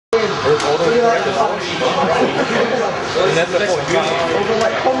Or autocorrect as well. And that's the point. Yeah,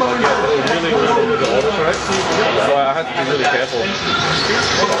 really good with the autocorrect. So I had to be really careful. You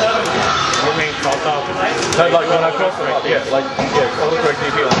mean cross up? So like when I cross them up, autocorrect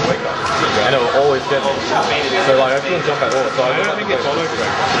DP on the wake up. And it will always get me. So like I couldn't jump at all. So I don't think it's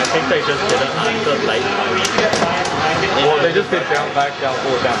autocorrect. I think they just did it after late. Well, they just did down, back, down,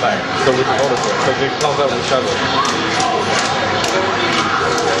 forward, down, back. So which is autocorrect. So it comes out with shadow.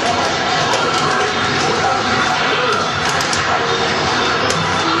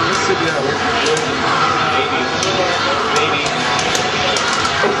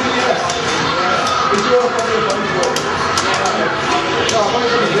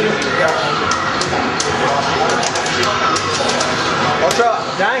 What's up?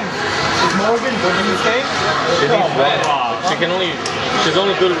 Dang. Is Morgan good in this game? She needs run. She's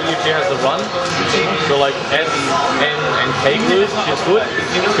only good if she has the run. So like S, N, and K glues, she's good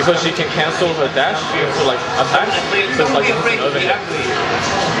because she can cancel her dash into like attack. So it's like instant overhead.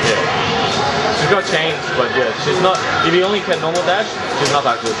 Yeah. She's got chains, but yeah, she's not. If you only can normal dash, she's not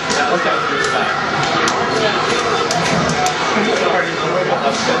that good. Okay.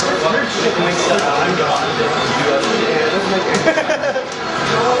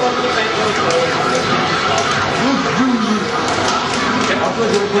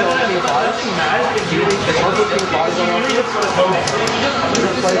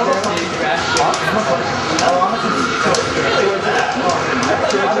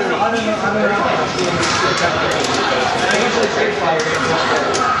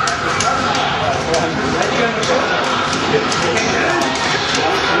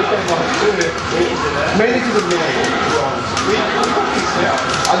 Mainly to the middle.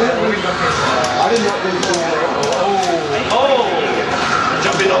 I didn't know. Oh!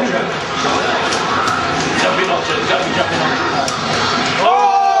 Jumping option. Jumping option. Jumping option.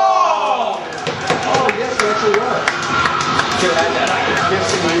 Oh! Oh, yes, it actually worked.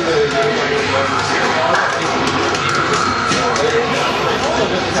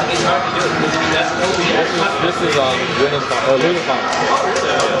 This is winner's final, loser's final.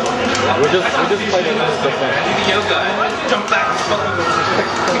 We just played it just fun. Yoga. Jump back.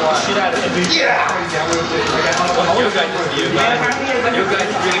 Shit out of it. Yeah! Yoga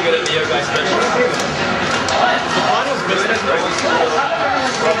is really good at the yoga special. The finals business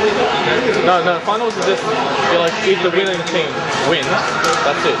No, finals is just like if the winning team wins,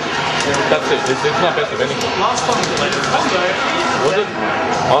 that's it. That's it. It's not best of anything. last time we played Was it?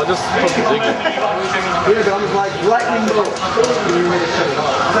 Oh, just from the Ziggy. Yeah, but I was like, lightning bolt.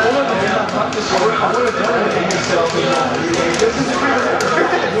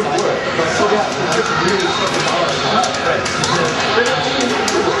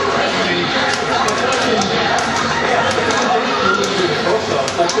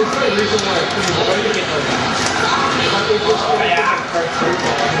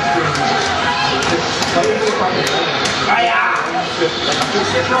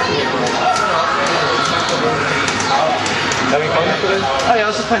 Having fun today? Oh yeah, I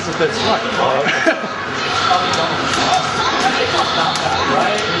was just playing some third strike.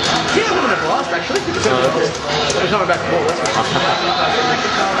 Yeah, I'm having a blast actually. I'm coming back more.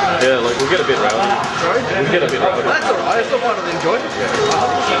 Yeah, like we'll get a bit rowdy. Sorry? We'll get a bit rowdy. That's alright, I still finally enjoyed it.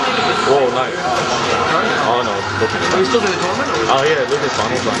 Oh, nice. Oh no, it's looking Are we still doing the tournament? Or oh yeah, losers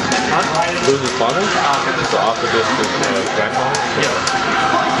finals right now. Losers finals? So after this is grand final? Yeah.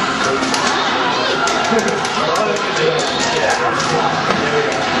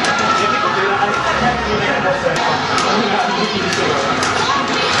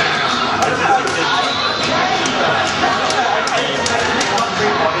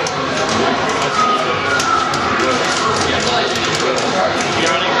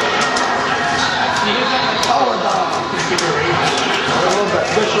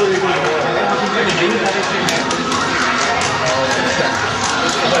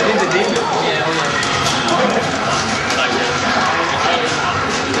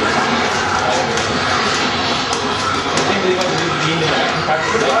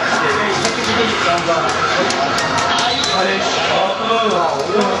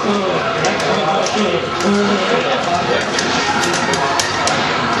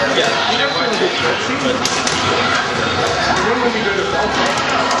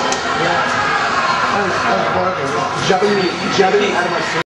 jabbing me out of my